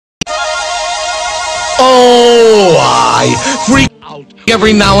Oh, I freak out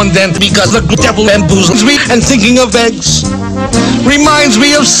every now and then because the devil bamboozles me, and thinking of eggs reminds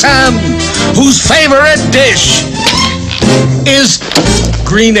me of Sam, whose favorite dish is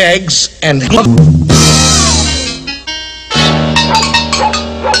green eggs and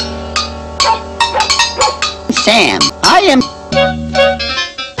Sam, I am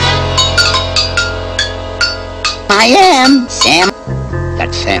Sam.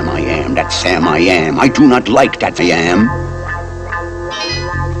 That's Sam I am, that's Sam I am. I do not like that I am.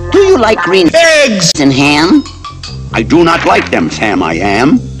 Do you like green eggs and ham? I do not like them, Sam I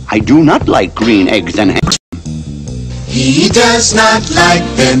am. I do not like green eggs and ham. He does not like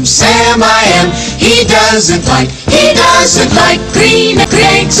them, Sam I am. He doesn't like green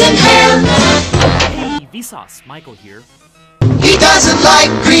eggs and ham. Hey, Vsauce, Michael here. He doesn't like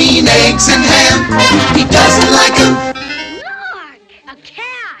green eggs and ham. He doesn't like them. Look! A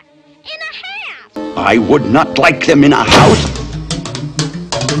cat! In a hat! I would not like them in a house.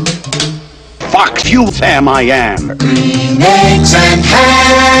 Fox you, Sam I am. Green eggs and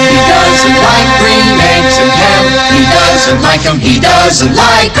ham. He doesn't like green eggs and ham. He doesn't like them. He doesn't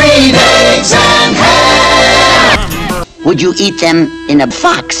like green eggs and ham. Would you eat them in a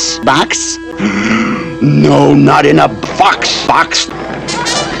fox box? No, not in a fox box.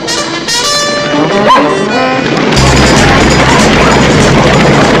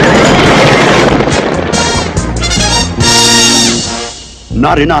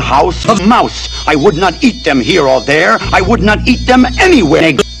 Not in a house of mouse. I would not eat them here or there. I would not eat them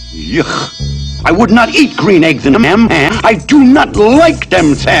anywhere. Yuck. I would not eat green eggs and ham. I do not like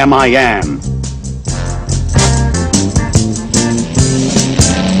them, Sam I am.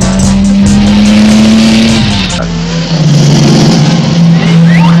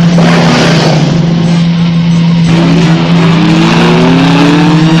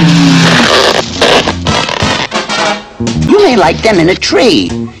 You may like them in a tree.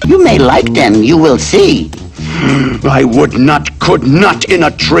 You may like them, you will see. I would not, could not in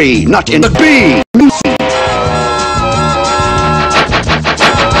a tree, not in a bee.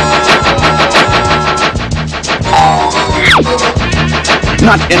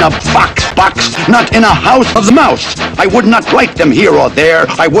 Not in a fox box, not in a house of the mouse. I would not like them here or there.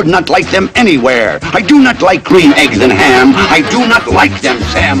 I would not like them anywhere. I do not like green eggs and ham. I do not like them,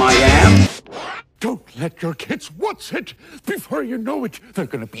 Sam I am. Don't let your kids watch it. Before you know it, they're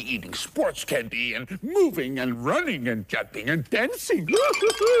going to be eating sports candy and moving and running and jumping and dancing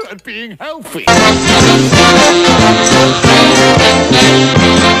and being healthy.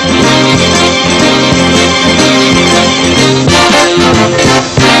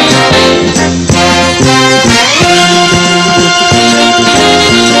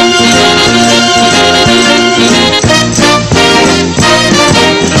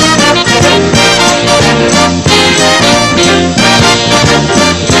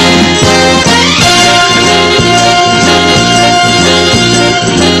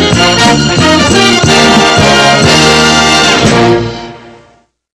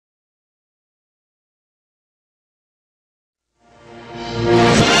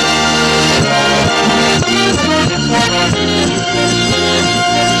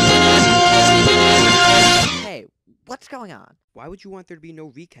 What's going on? Why would you want there to be no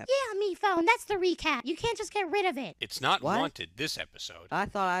recap? Yeah, me phone. That's the recap. You can't just get rid of it. It's not What? wanted this episode. I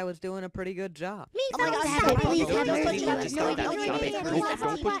thought I was doing a pretty good job. Me Oh my phone. God, Stop stop it. it. Please Don't have put no any no, buttons. no, Stop it. no, Stop it. no, Don't put please, any please,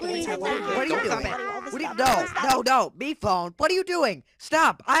 buttons. please, What are you doing? please. What are you, no, me phone. What are you doing?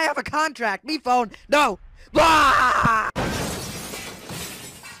 Stop. I have a contract. Me phone. No. Ah!